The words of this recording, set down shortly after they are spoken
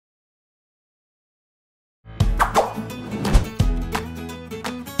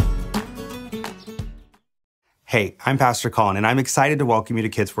Hey, I'm Pastor Colin, and I'm excited to welcome you to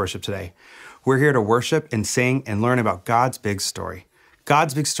Kids Worship today. We're here to worship and sing and learn about God's big story.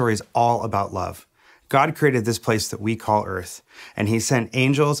 God's big story is all about love. God created this place that we call Earth, and He sent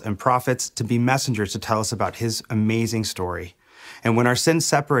angels and prophets to be messengers to tell us about His amazing story. And when our sins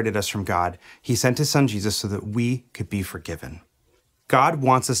separated us from God, He sent His Son Jesus so that we could be forgiven. God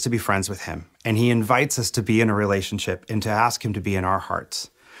wants us to be friends with Him, and He invites us to be in a relationship and to ask Him to be in our hearts.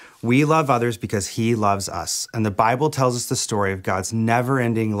 We love others because He loves us, and the Bible tells us the story of God's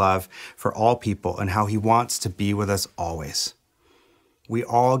never-ending love for all people and how He wants to be with us always. We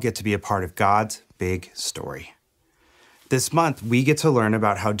all get to be a part of God's big story. This month, we get to learn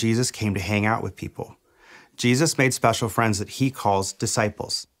about how Jesus came to hang out with people. Jesus made special friends that He calls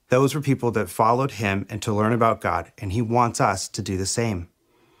disciples. Those were people that followed Him and to learn about God, and He wants us to do the same.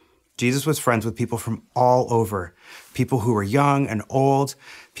 Jesus was friends with people from all over, people who were young and old,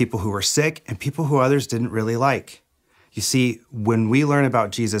 people who were sick, and people who others didn't really like. You see, when we learn about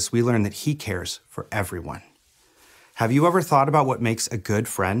Jesus, we learn that He cares for everyone. Have you ever thought about what makes a good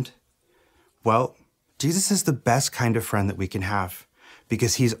friend? Well, Jesus is the best kind of friend that we can have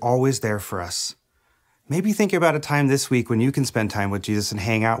because He's always there for us. Maybe think about a time this week when you can spend time with Jesus and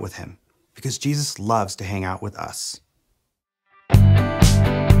hang out with Him, because Jesus loves to hang out with us.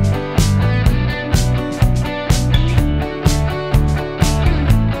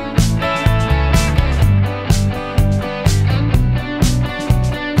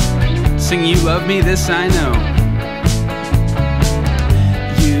 Sing You Love Me, this I know.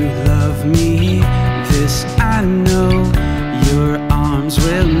 You love me, this I know. Your arms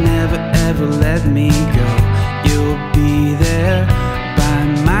will never ever let me go. You'll be there by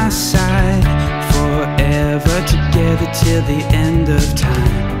my side forever, together till the end of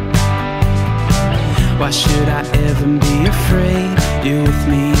time. Why should I ever be afraid? You're with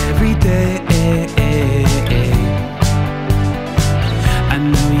me every day. I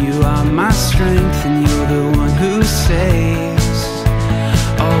know You are my strength, and You're the one who saves.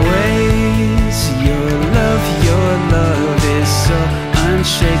 Always Your love is so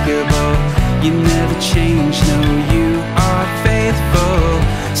unshakable. You never change, no, You are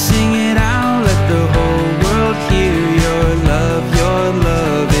faithful. Sing it out, let the whole world hear. Your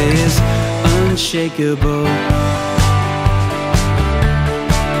love is unshakable.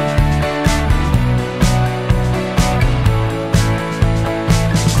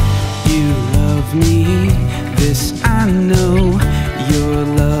 Me, this I know. Your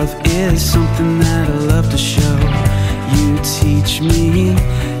love is something that I love to show. You teach me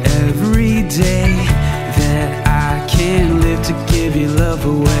every day that I can't live to give Your love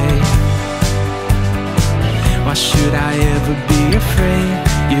away. Why should I ever be afraid?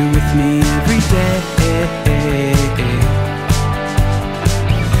 You're with me every day.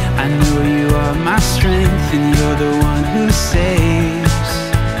 I know You are my strength, and You're the one who saves.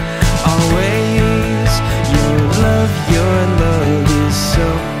 Always Your love is so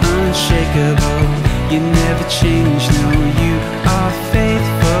unshakable. You never change, no, You are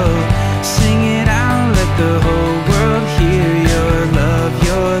faithful. Sing it out, let the whole world hear. Your love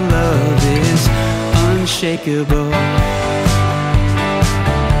is unshakable.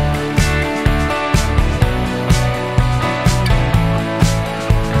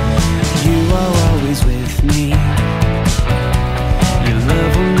 You are always with me. Your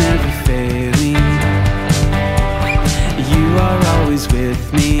love will never fail me. You are always with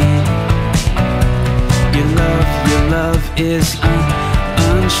me. Your love is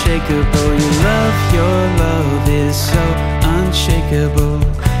unshakable. Your love is so unshakable.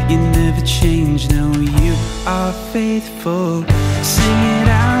 You never change, no, You are faithful. Sing it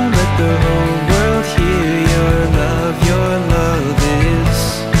out, let the whole world hear. Your love is.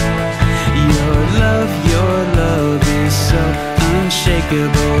 Your love is so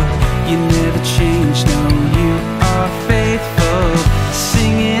unshakable. You never change, no, You are faithful.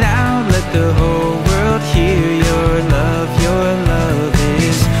 Sing it out, let the whole world hear. Your love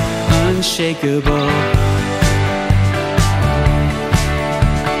is unshakable.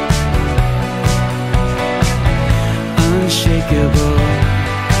 Unshakable.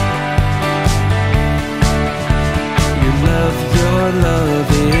 Your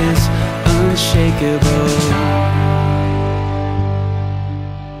love is unshakable.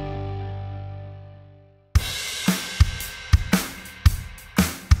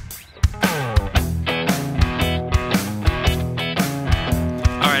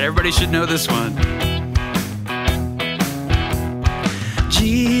 Everybody should know this one.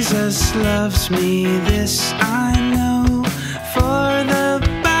 Jesus loves me, this I know, for the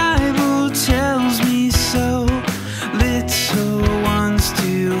Bible tells me so. Little ones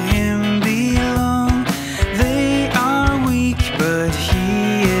to Him belong. They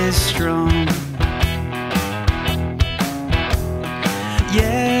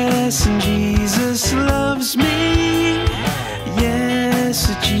Yes, and Jesus loves me.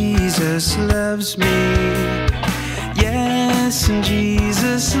 Yes, Jesus loves me. Yes, and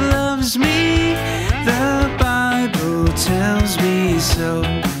Jesus loves me. The Bible tells me so.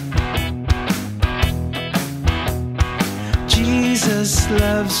 Jesus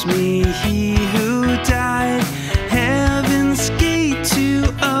loves me, he who died, heaven's gate to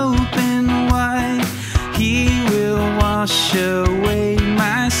open wide. He will wash away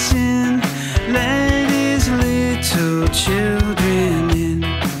my sin, let his little children in.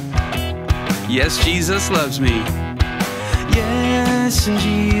 Yes, Jesus loves me. Yes, and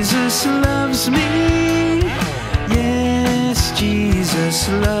Jesus loves me. Yes, Jesus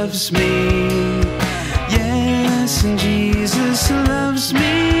loves me. Yes, and Jesus loves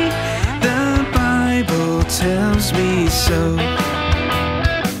me. The Bible tells me so.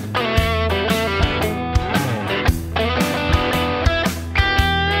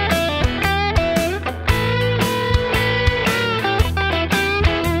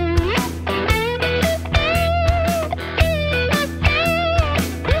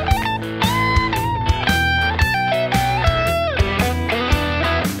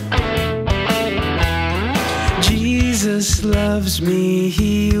 Jesus loves me,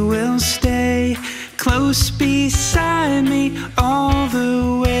 he will stay close beside me all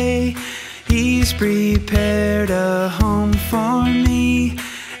the way. He's prepared a home for me,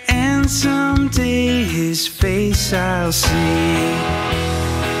 and someday his face I'll see.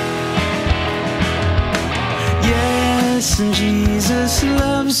 Yes, and Jesus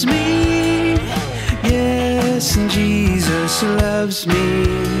loves me. Yes, and Jesus loves me.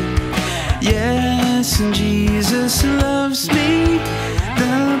 Yes, and Jesus loves me.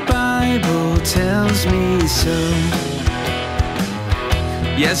 The Bible tells me so.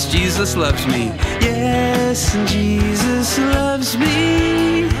 Yes, Jesus loves me. Yes, and Jesus loves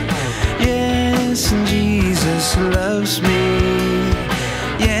me. Yes, and Jesus loves me.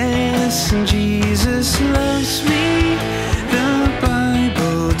 Yes, and Jesus loves me. The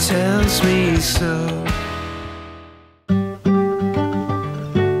Bible tells me so.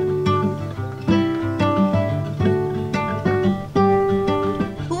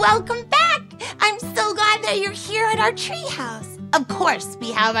 Welcome back! I'm so glad that you're here at our treehouse. Of course,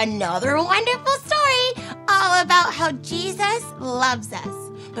 we have another wonderful story all about how Jesus loves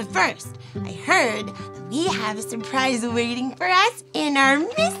us. But first, I heard that we have a surprise waiting for us in our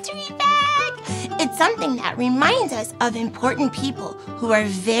mystery bag. It's something that reminds us of important people who are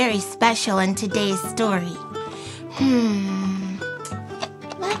very special in today's story.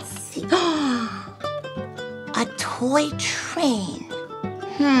 Let's see. A toy train.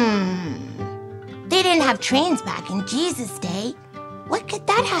 They didn't have trains back in Jesus' day. What could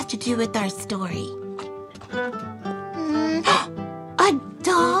that have to do with our story? A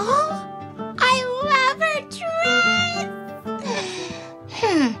doll? I love her dress!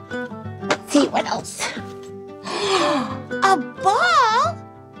 Let's see what else. A ball?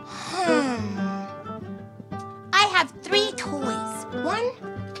 I have 3 toys. 1,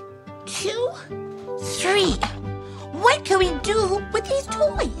 2, 3. What can we do with these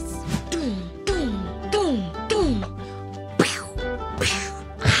toys?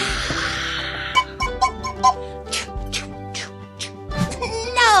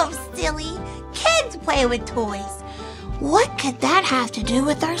 No, silly. Kids play with toys. What could that have to do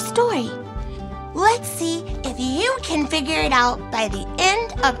with our story? Let's see if you can figure it out by the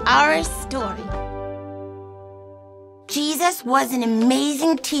end of our story. Jesus was an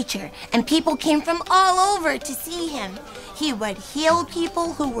amazing teacher, and people came from all over to see him. He would heal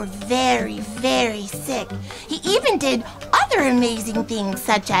people who were very, very sick. He even did other amazing things,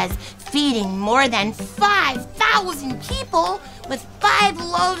 such as feeding more than 5,000 people with 5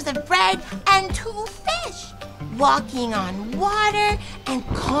 loaves of bread and 2 fish, walking on water and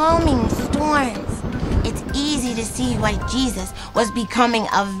calming storms. It's easy to see why Jesus was becoming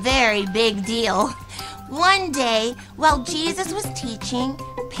a very big deal. One day, while Jesus was teaching,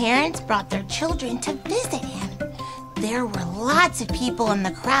 parents brought their children to visit him. There were lots of people in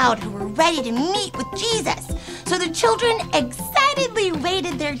the crowd who were ready to meet with Jesus, so the children excitedly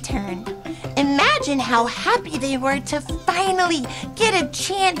waited their turn. Imagine how happy they were to finally get a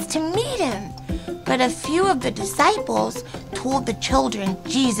chance to meet him. But a few of the disciples told the children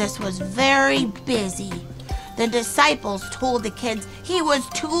Jesus was very busy. The disciples told the kids he was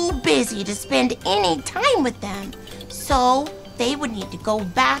too busy to spend any time with them, so they would need to go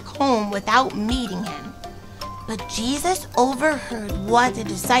back home without meeting him. But Jesus overheard what the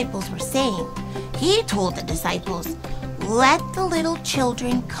disciples were saying. He told the disciples, "Let the little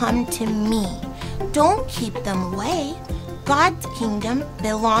children come to me. Don't keep them away. God's kingdom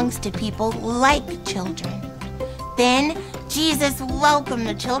belongs to people like children. Then Jesus welcomed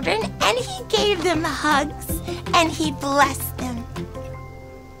the children and he gave them hugs and he blessed them.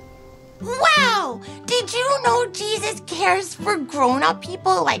 Wow! Did you know Jesus cares for grown-up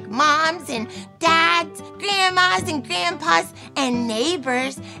people like moms and dads, grandmas and grandpas, and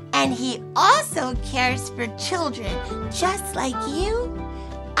neighbors? And he also cares for children just like you?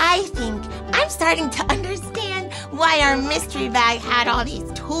 I think I'm starting to understand why our mystery bag had all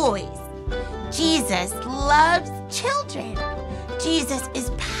these toys. Jesus loves children. Jesus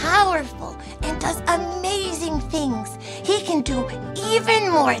is powerful and does amazing things. He can do even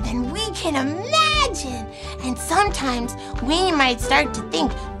more than we can imagine. And sometimes we might start to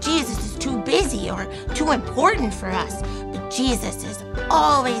think Jesus is too busy or too important for us. But Jesus is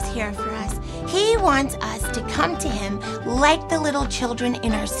always here for us. He wants us to come to him like the little children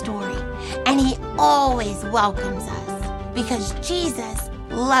in our story. And he always welcomes us because Jesus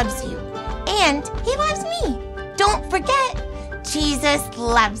loves you and he loves me. Don't forget, Jesus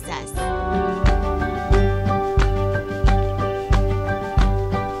loves us.